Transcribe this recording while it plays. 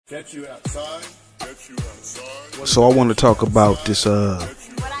Catch you outside. So I want to talk about this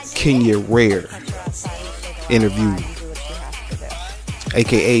Kenya Ware Interview,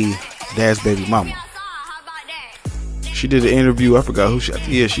 aka Dad's baby mama. She did an interview. I forgot who she.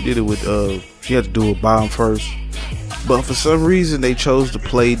 Yeah, she did it with. She had to do it by him first, but for some reason they chose to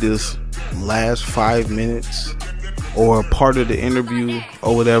play this last 5 minutes or part of the interview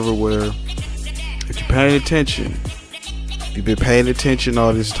or whatever. Where if you're paying attention, if you've been paying attention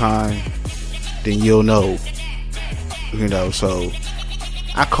all this time, then you'll know. You know, so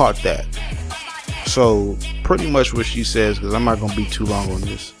I caught that. So pretty much what she says, because I'm not gonna be too long on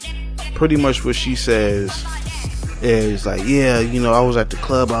this. Pretty much what she says is like, yeah, you know, I was at the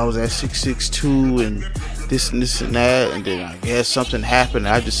club, I was at 662 and this and this and that, and then I guess something happened.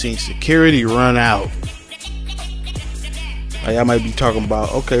 I just seen security run out. Like, I might be talking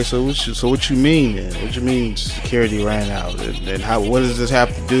about, okay, so what you mean then? What you mean security ran out? And how? What does this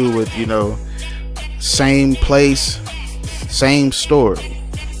have to do with, you know, same place, same story?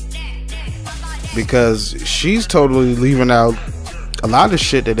 Because she's totally leaving out a lot of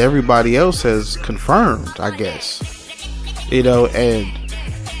shit that everybody else has confirmed, I guess. You know, and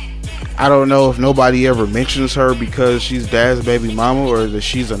I don't know if nobody ever mentions her because she's Dad's baby mama or that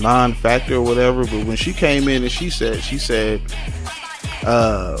she's a non-factor or whatever, but when she came in and she said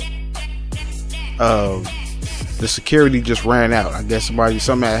the security just ran out. I guess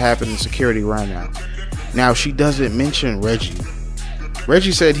something had happened and security ran out. Now she doesn't mention Reggie.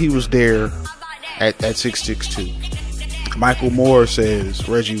 Reggie said he was there at 662. Michael Moore says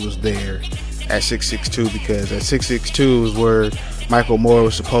Reggie was there at 662 because at 662 is where Michael Moore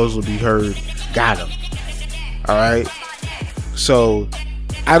was supposed to be heard. Got him. Alright? So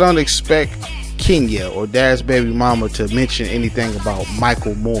I don't expect Kenya or Dad's baby mama to mention anything about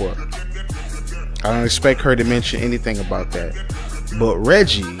Michael Moore. I don't expect her to mention anything about that. But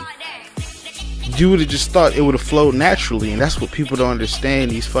Reggie, you would have just thought it would have flowed naturally, and that's what people don't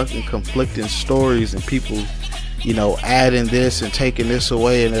understand. These fucking conflicting stories and people, you know, adding this and taking this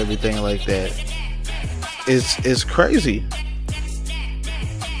away and everything like that. It's crazy.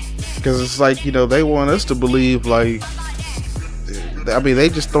 Because it's like, you know, they want us to believe, like, I mean, they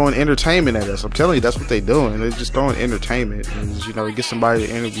just throwing entertainment at us. I'm telling you, that's what they're doing. They're just throwing entertainment. And, you know, you get somebody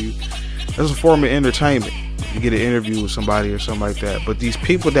to interview. That's a form of entertainment. You get an interview with somebody or something like that. But these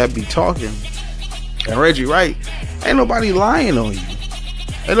people that be talking, and Reggie Wright, ain't nobody lying on you.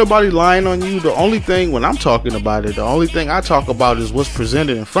 Ain't nobody lying on you. The only thing, when I'm talking about it, the only thing I talk about is what's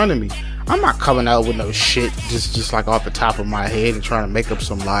presented in front of me. I'm not coming out with no shit just like off the top of my head and trying to make up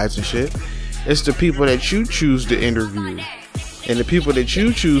some lies and shit. It's the people that you choose to interview. And the people that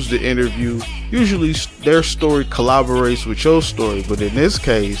you choose to interview, usually their story collaborates with your story. But in this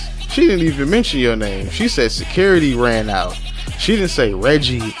case, she didn't even mention your name. She said security ran out. She didn't say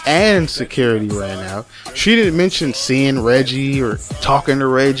Reggie and security ran out. She didn't mention seeing Reggie or talking to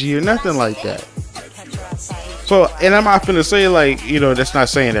Reggie or nothing like that. So, and I'm not finna say, like, you know, that's not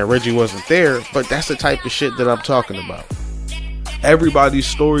saying that Reggie wasn't there, but that's the type of shit that I'm talking about. Everybody's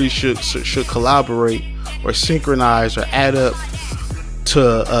story should collaborate or synchronize or add up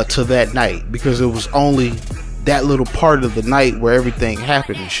to that night, because it was only that little part of the night where everything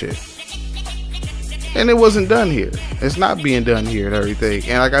happened and shit. And it wasn't done here. It's not being done here and everything.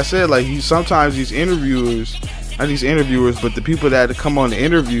 And like I said, like, sometimes these interviewers, not these interviewers, but the people that come on the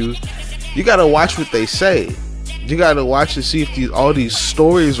interview, you gotta watch what they say. You gotta watch and see if all these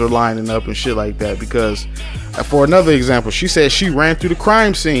stories are lining up and shit like that. Because, for another example, she said she ran through the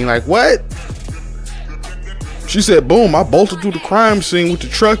crime scene. Like, what? She said, boom, I bolted through the crime scene with the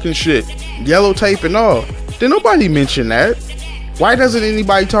truck and shit, yellow tape and all. Did nobody mention that? Why doesn't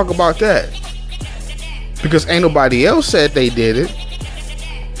anybody talk about that? Because ain't nobody else said they did it.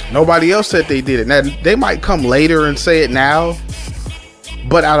 Nobody else said they did it. Now, they might come later and say it now,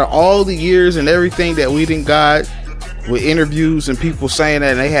 but out of all the years and everything that we done got with interviews and people saying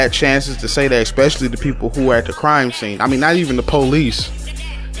that, and they had chances to say that, especially the people who were at the crime scene. I mean, not even the police,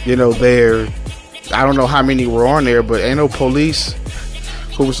 you know, I don't know how many were on there, but ain't no police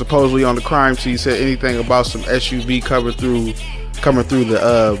who was supposedly on the crime scene said anything about some SUV coming through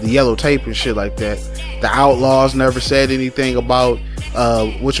the yellow tape and shit like that. The Outlaws never said anything about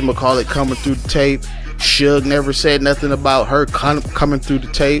whatchamacallit coming through the tape. Suge never said nothing about her coming through the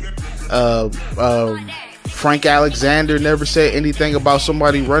tape. Frank Alexander never said anything about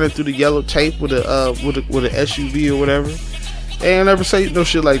somebody running through the yellow tape with a SUV or whatever. They ain't never say no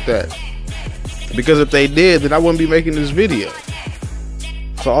shit like that. Because if they did, then I wouldn't be making this video.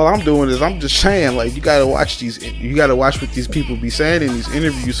 So all I'm doing is I'm just saying, like, you gotta watch what these people be saying in these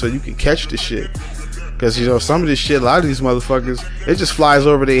interviews so you can catch the shit. Because, you know, some of this shit, a lot of these motherfuckers, it just flies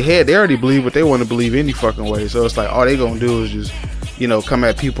over their head. They already believe what they want to believe any fucking way. So it's like, all they gonna do is just, you know, come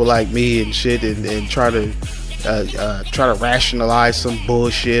at people like me and shit and try to rationalize some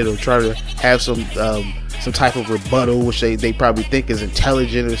bullshit, or try to have some type of rebuttal, which they probably think is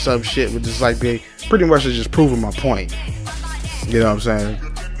intelligent or some shit, but just like they pretty much are just proving my point. You know what I'm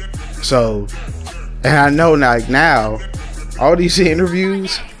saying? So, and I know now all these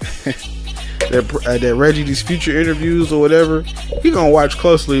interviews that Reggie, these future interviews or whatever, he gonna watch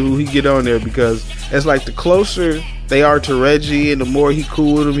closely who he get on there, because it's like the closer they are to Reggie and the more he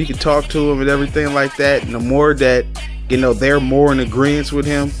cool with him, he can talk to him and everything like that, and the more that, you know, they're more in agreement with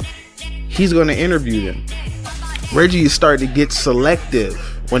him, he's gonna interview them. Reggie is starting to get selective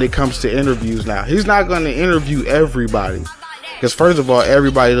when it comes to interviews now. He's not gonna interview everybody, because first of all,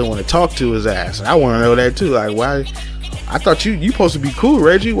 everybody don't want to talk to his ass, and I want to know that too. Like, why? I thought you supposed to be cool,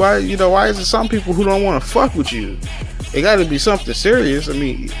 Reggie. Why is it some people who don't want to fuck with you? It got to be something serious. I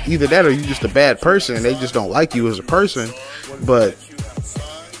mean, either that or you just a bad person and they just don't like you as a person. But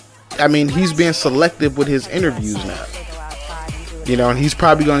I mean, he's being selective with his interviews now. You know, and he's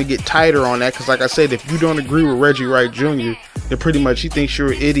probably going to get tighter on that, because like I said, if you don't agree with Reggie Wright Jr., then pretty much he thinks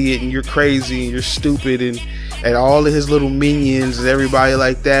you're an idiot and you're crazy and you're stupid, and all of his little minions and everybody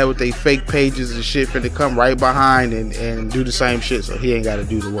like that with their fake pages and shit finna come right behind and do the same shit, so he ain't got to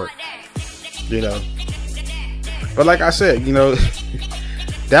do the work. You know? But like I said, you know,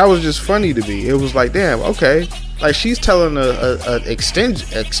 that was just funny to me. It was like, damn, okay. Like, she's telling a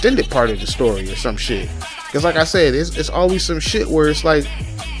extended part of the story or some shit. Because like I said, it's always some shit where it's like,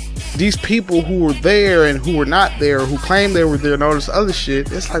 these people who were there and who were not there, who claim they were there and all this other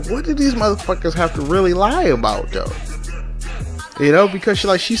shit, it's like, what did these motherfuckers have to really lie about though? You know, because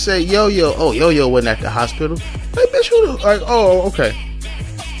she said Yo-Yo wasn't at the hospital. Like, bitch, who the, like, oh,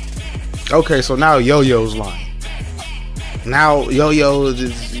 okay, so now Yo-Yo's lying. Now Yo-Yo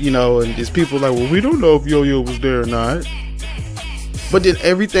is, you know, and there's people like, well, we don't know if Yo-Yo was there or not. But then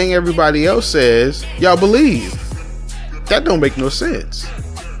everything everybody else says, y'all believe. That don't make no sense.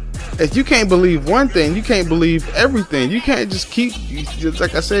 If you can't believe one thing, you can't believe everything. You can't just keep, just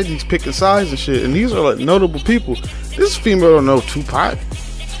like I said, these picking sides and shit. And these are like notable people. This female don't know Tupac.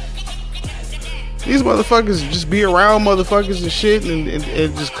 These motherfuckers just be around motherfuckers and shit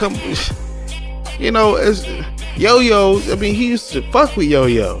and just come, you know, as Yo-Yo, I mean, he used to fuck with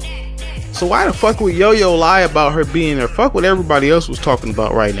Yo-Yo. So why the fuck would Yo-Yo lie about her being there? Fuck what everybody else was talking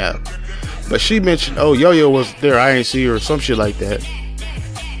about right now. But she mentioned, oh, Yo-Yo was there, I ain't see her, or some shit like that.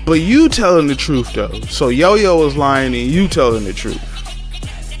 But you telling the truth though. So Yo-Yo was lying and you telling the truth.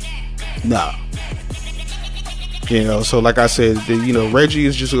 Nah. You know, so like I said, you know, Reggie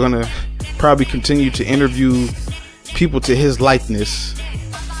is just gonna probably continue to interview people to his likeness,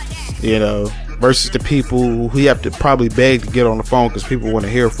 you know, versus the people who he have to probably beg to get on the phone because people want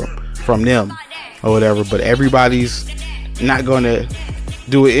to hear from them or whatever. But everybody's not gonna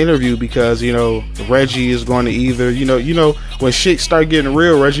do an interview because, you know, Reggie is going to either, you know when shit start getting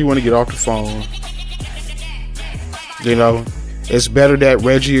real, Reggie want to get off the phone. You know, it's better that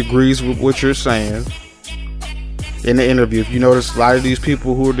Reggie agrees with what you're saying in the interview. If you notice, a lot of these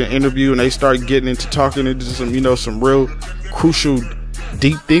people who are in the interview and they start getting into talking into some, you know, some real crucial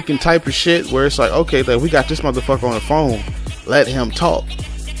deep thinking type of shit where it's like, okay, like, we got this motherfucker on the phone, let him talk.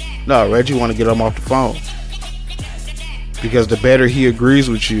 No, Reggie want to get him off the phone. Because the better he agrees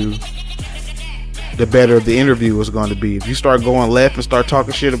with you, the better the interview is going to be. If you start going left and start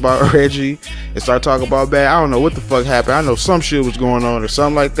talking shit about Reggie and start talking about bad, I don't know what the fuck happened. I know some shit was going on or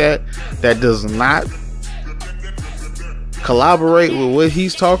something like that that does not collaborate with what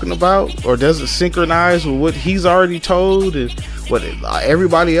he's talking about or doesn't synchronize with what he's already told and what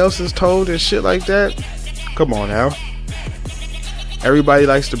everybody else is told and shit like that. Come on now. Everybody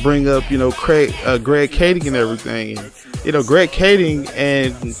likes to bring up, you know, Greg Kading and everything. And, you know, Greg Kading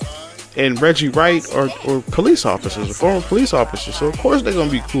and Reggie Wright are police officers, or former police officers. So of course they're gonna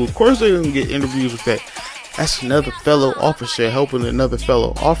be cool. Of course they're gonna get interviews with that. That's another fellow officer helping another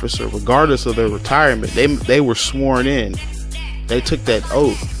fellow officer, regardless of their retirement. They were sworn in. They took that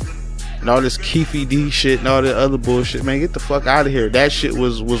oath. And all this Keefy D shit and all that other bullshit, man, get the fuck out of here. That shit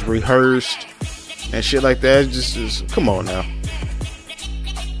was rehearsed and shit like that. Just come on now.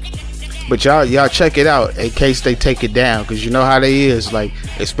 But y'all check it out in case they take it down, because you know how they is. Like,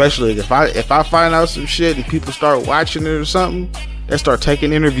 especially if I find out some shit and people start watching it or something, they start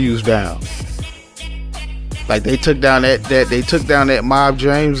taking interviews down. Like they took down that Mob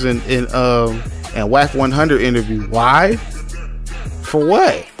James and Whack 100 interview. Why? For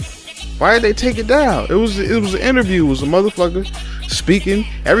what? Why did they take it down? It was an interview. It was a motherfucker speaking.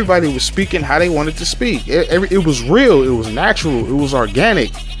 Everybody was speaking how they wanted to speak. It was real. It was natural. It was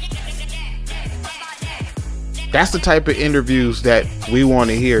organic. That's the type of interviews that we want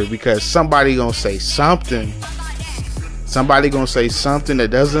to hear, because somebody gonna say something. Somebody gonna say something that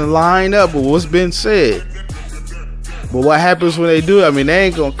doesn't line up with what's been said. But what happens when they do it? I mean, they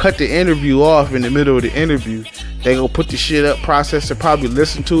ain't gonna cut the interview off in the middle of the interview. They gonna put the shit up, process it, probably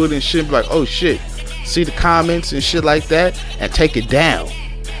listen to it and shit, be like, oh shit, see the comments and shit like that, and take it down.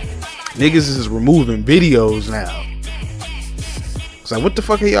 Niggas is removing videos now. It's like, what the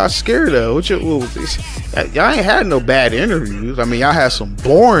fuck are y'all scared of? Y'all ain't had no bad interviews. I mean, y'all had some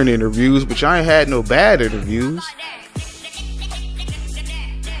boring interviews, but y'all ain't had no bad interviews.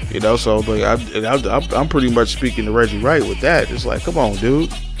 You know, so like I'm pretty much speaking to Reggie Wright with that. It's like, come on, dude.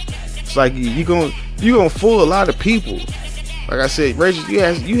 It's like you gonna fool a lot of people. Like I said, Reggie,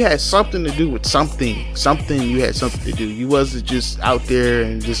 you had something to do with something. You had something to do. You wasn't just out there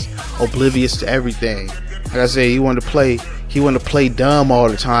and just oblivious to everything. Like I said, he wanted to play dumb all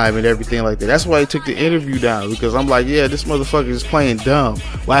the time and everything like that. That's why he took the interview down, because I'm like, yeah, this motherfucker is playing dumb.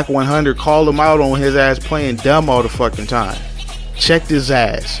 Whack 100 called him out on his ass playing dumb all the fucking time. Checked his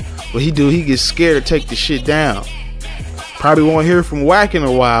ass. What he do, he gets scared to take the shit down. Probably won't hear from Whack in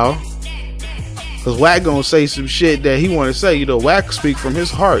a while, because Whack gonna say some shit that he want to say. You know, Whack speak from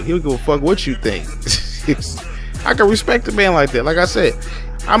his heart. He'll give a fuck what you think. I can respect a man like that. Like I said,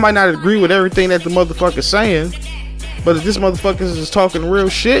 I might not agree with everything that the motherfucker's saying, but if this motherfucker is just talking real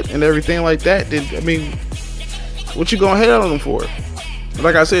shit and everything like that, then, I mean, what you gonna hate on him for?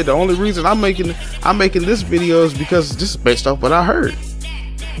 Like I said, the only reason I'm making this video is because this is based off what I heard.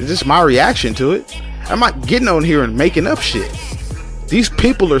 It's just my reaction to it. I'm not getting on here and making up shit. These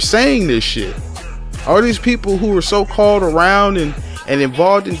people are saying this shit. All these people who were so called around and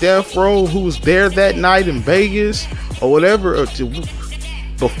involved in death row, who was there that night in Vegas or whatever, or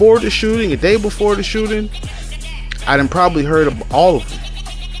before the shooting, a day before the shooting, I done probably heard of all of them.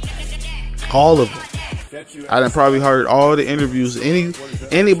 All of them. I done probably heard all the interviews.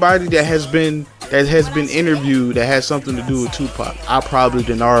 Anybody that has been interviewed that has something to do with Tupac, I probably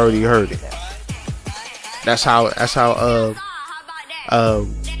done already heard it. That's how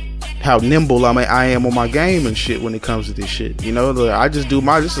nimble I am on my game and shit when it comes to this shit. You know, I just do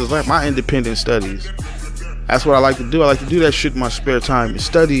this is like my independent studies. That's what I like to do. I like to do that shit in my spare time and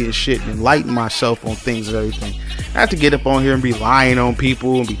study and shit and enlighten myself on things and everything. Not to get up on here and be lying on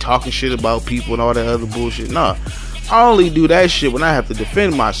people and be talking shit about people and all that other bullshit. Nah, I only do that shit when I have to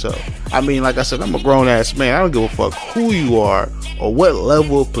defend myself. I mean, like I said, I'm a grown ass man. I don't give a fuck who you are or what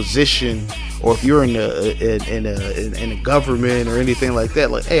level of position, or if you're in the government or anything like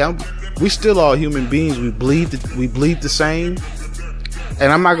that. Like, hey, we still all human beings. We bleed the same.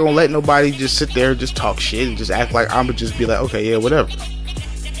 And I'm not gonna let nobody just sit there and just talk shit and just act like I'm gonna just be like, okay, yeah, whatever.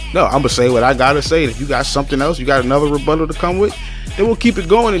 No, I'm gonna say what I gotta say. And if you got something else, you got another rebuttal to come with, then we'll keep it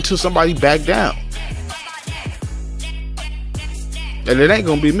going until somebody back down. And it ain't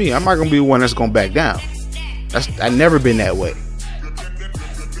gonna be me. I'm not gonna be the one that's gonna back down. I've never been that way.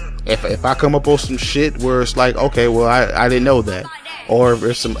 If I come up on some shit where it's like, okay, well, I didn't know that, or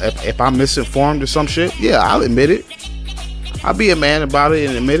if I'm misinformed or some shit, yeah, I'll admit it. I'll be a man about it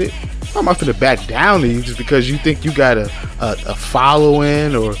and admit it. I'm not gonna back down to you just because you think you got a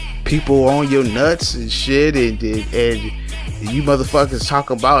following or people on your nuts and shit, and you motherfuckers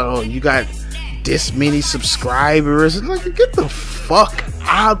talk about, oh, you got this many subscribers. It's like, get the fuck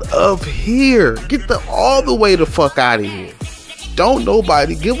out of here. Get all the way the fuck out of here. Don't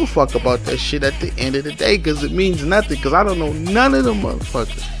nobody give a fuck about that shit at the end of the day, because it means nothing, because I don't know none of them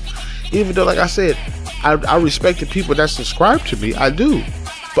motherfuckers. Even though, like I said, I respect the people that subscribe to me. I do.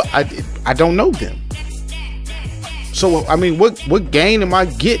 But I don't know them. So, I mean, what gain am I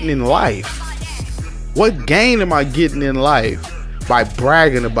getting in life? What gain am I getting in life by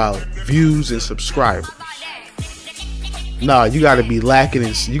bragging about views and subscribers? Nah, you gotta be lacking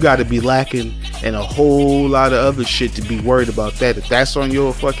in a whole lot of other shit to be worried about that. If that's on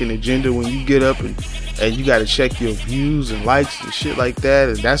your fucking agenda when you get up and you gotta check your views and likes and shit like that,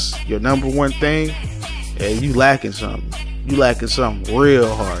 and that's your number one thing, and you lacking something. You lacking something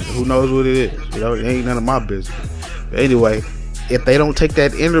real hard. Who knows what it is? You know, it ain't none of my business. But anyway, if they don't take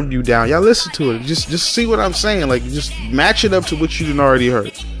that interview down, y'all listen to it. Just see what I'm saying. Like, just match it up to what you done already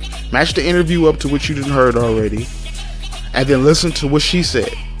heard. Match the interview up to what you done heard already, and then listen to what she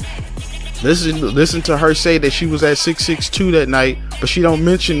said. Listen to her say that she was at 662 that night, but she don't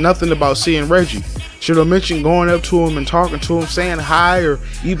mention nothing about seeing Reggie. She don't mention going up to him and talking to him, saying hi, or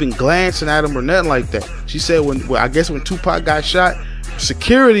even glancing at him or nothing like that. She said I guess when Tupac got shot,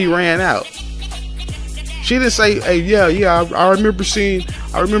 security ran out. She didn't say, "Hey, yeah, I remember seeing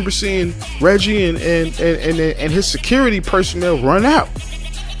Reggie and his security personnel run out."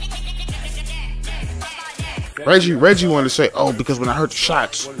 Reggie wanted to say, "Oh, because when I heard the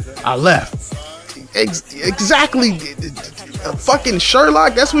shots, I left." Exactly, fucking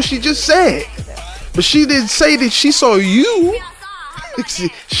Sherlock. That's what she just said. But she didn't say that she saw you.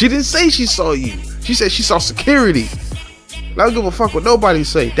 She didn't say she saw you. She said she saw security. I don't give a fuck what nobody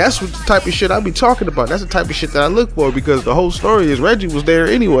say. That's what the type of shit I be talking about. That's the type of shit that I look for, because the whole story is Reggie was there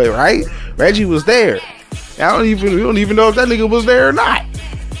anyway, right? Reggie was there. We don't even know if that nigga was there or not.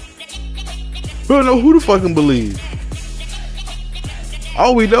 We don't know who to fucking believe.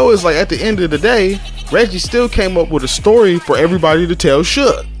 All we know is, like, at the end of the day, Reggie still came up with a story for everybody to tell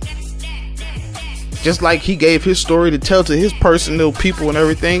Shook. Just like he gave his story to tell to his personal people and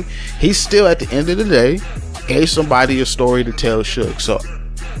everything, he still, at the end of the day, gave somebody a story to tell Shook. So,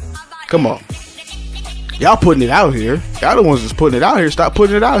 come on. Y'all putting it out here. Y'all the ones that's putting it out here. Stop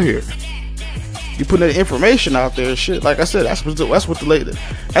putting it out here. You putting that information out there, shit. Like I said, that's what the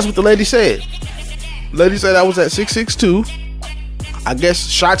lady said. The lady said I was at 662. I guess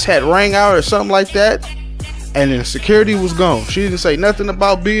shots had rang out or something like that, and then security was gone. She didn't say nothing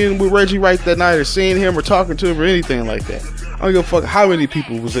about being with Reggie Wright that night, or seeing him, or talking to him, or anything like that. I don't give a fuck how many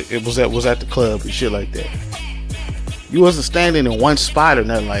people was at the club and shit like that. You wasn't standing in one spot or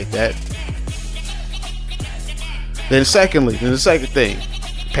nothing like that. Then the second thing,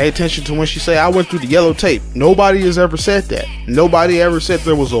 pay attention to when she say I went through the yellow tape. Nobody has ever said that. Nobody ever said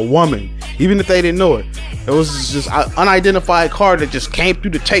there was a woman, even if they didn't know it. It was just an unidentified car that just came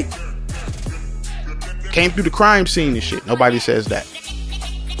through the tape, came through the crime scene and shit. Nobody says that.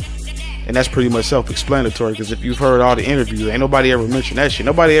 And that's pretty much self-explanatory, because if you've heard all the interviews, ain't nobody ever mentioned that shit.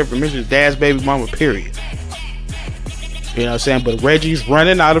 Nobody ever mentions Dad's baby mama, period. You know what I'm saying? But Reggie's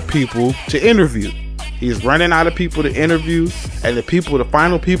running out of people to interview. He's running out of people to interview, and the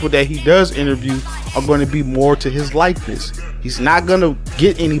final people that he does interview are going to be more to his likeness. He's not going to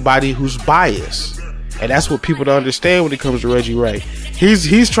get anybody who's biased. And that's what people don't understand when it comes to Reggie Wright.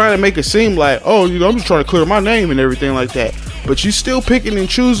 He's trying to make it seem like, oh, you know, I'm just trying to clear my name and everything like that. But you still picking and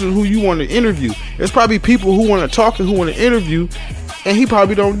choosing who you want to interview. There's probably people who want to talk and who want to interview, and he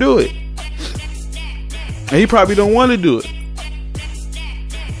probably don't do it. And he probably don't want to do it,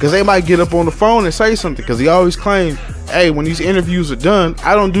 because they might get up on the phone and say something. Because he always claims, hey, when these interviews are done,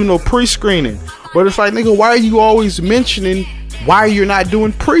 I don't do no pre-screening. But it's like, nigga, why are you always mentioning why you're not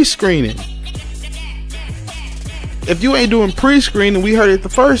doing pre-screening? If you ain't doing pre-screening, we heard it the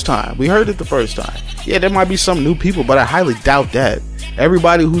first time. Yeah, there might be some new people, but I highly doubt that.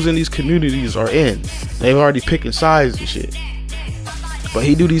 Everybody who's in these communities are in. They've already picking sides and shit. But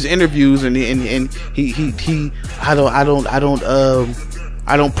he do these interviews, and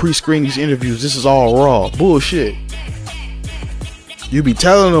I don't pre-screen these interviews. This is all raw bullshit. You be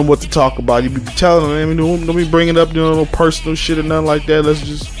telling them what to talk about. You be telling them, don't be bringing up, no personal shit or nothing like that. Let's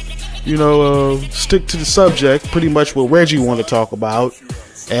just, stick to the subject. Pretty much what Reggie want to talk about.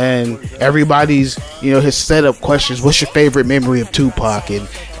 And everybody's, his setup questions. What's your favorite memory of Tupac?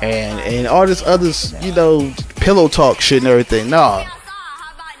 And all this other, pillow talk shit and everything. Nah.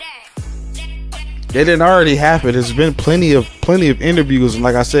 It didn't already happen. There's been plenty of interviews, and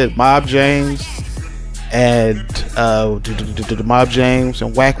like I said, Mob James and Mob James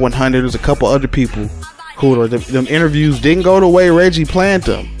and Whack 100. There's a couple other people who them interviews didn't go the way Reggie planned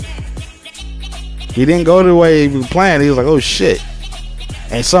them. He didn't go the way he was planned. He was like, oh shit.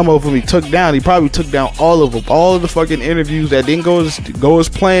 And some of them he took down. He probably took down all of them. All of the fucking interviews that didn't go as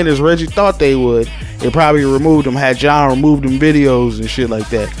planned as Reggie thought they would. They probably removed them. Had John remove them videos and shit like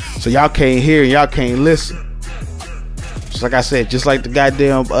that. So y'all can't hear and y'all can't listen. Just like I said, just like the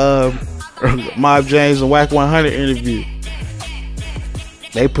goddamn Mob James and Whack 100 interview.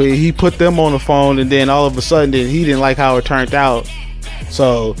 He put them on the phone, and then all of a sudden he didn't like how it turned out.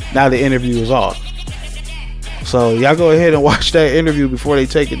 So now the interview is off. So y'all go ahead and watch that interview before they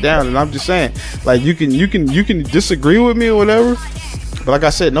take it down. And I'm just saying, like, you can disagree with me or whatever, but like I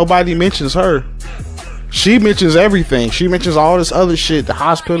said, nobody mentions her. She mentions everything. She mentions all this other shit, the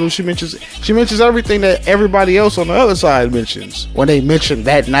hospital. She mentions everything that everybody else on the other side mentions when they mention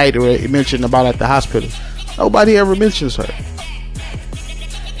that night, or they mention about at the hospital. Nobody ever mentions her.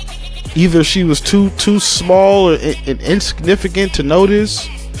 Either she was too small or insignificant to notice,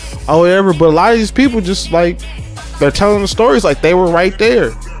 or whatever. But a lot of these people just, like, they're telling the stories like they were right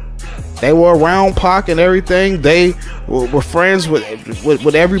there. They were around Pac and everything. They were friends with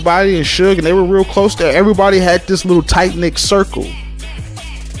everybody and Suge, and they were real close to everybody. Had this little tight-knit circle,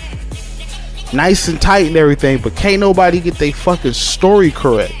 nice and tight and everything. But can't nobody get their fucking story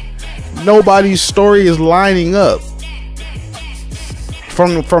correct. nobody's story is lining up.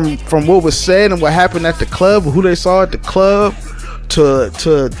 From what was said and what happened at the club, who they saw at the club, to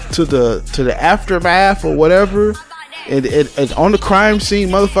the aftermath or whatever, and on the crime scene,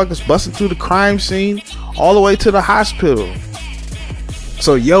 motherfuckers busting through the crime scene, all the way to the hospital.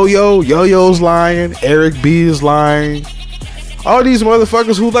 So Yo-Yo's lying, Eric B is lying. All these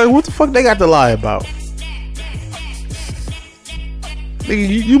motherfuckers who like, what the fuck they got to lie about?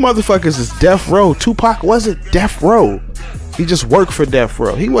 Nigga, you motherfuckers is death row. Tupac wasn't death row. He just worked for death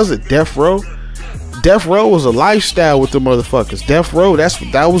row. He wasn't death row. Death row was a lifestyle with the motherfuckers. Death row, that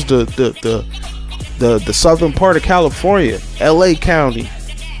was the southern part of California, LA County,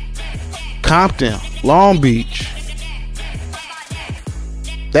 Compton, Long Beach.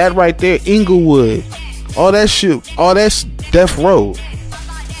 That right there, Inglewood, all that shit, all that's death row.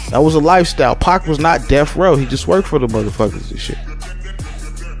 That was a lifestyle. Pac was not death row. He just worked for the motherfuckers and shit.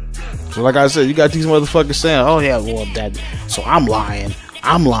 So like I said, you got these motherfuckers saying, oh yeah, well that, so I'm lying,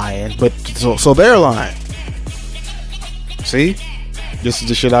 but so they're lying. See, this is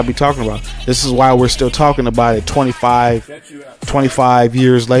the shit I be talking about. This is why we're still talking about it 25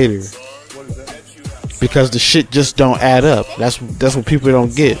 years later, because the shit just don't add up. That's what people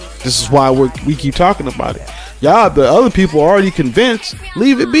don't get. This is why we keep talking about it. Y'all, the other people are already convinced.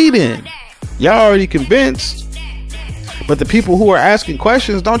 Leave it be then. Y'all already convinced. But the people who are asking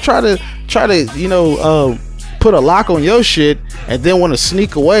questions don't try to put a lock on your shit and then want to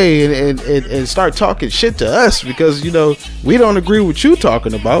sneak away and start talking shit to us because we don't agree with you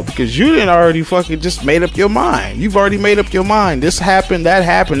talking about, because you didn't already fucking just made up your mind. You've already made up your mind. This happened, that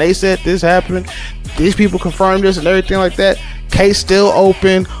happened, they said this happened, these people confirmed this and everything like that. Case still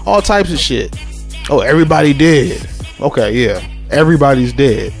open, all types of shit. Oh, everybody dead. Okay, yeah, everybody's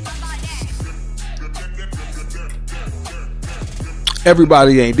dead.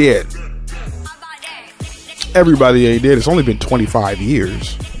 Everybody ain't dead. Everybody ain't dead. It's only been 25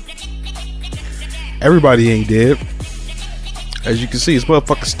 years. Everybody ain't dead. As you can see, this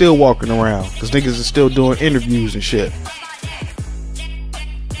motherfucker's still walking around, because niggas is still doing interviews and shit.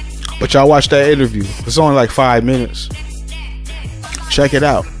 But y'all watch that interview. It's only like 5 minutes. Check it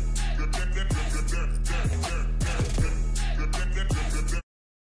out.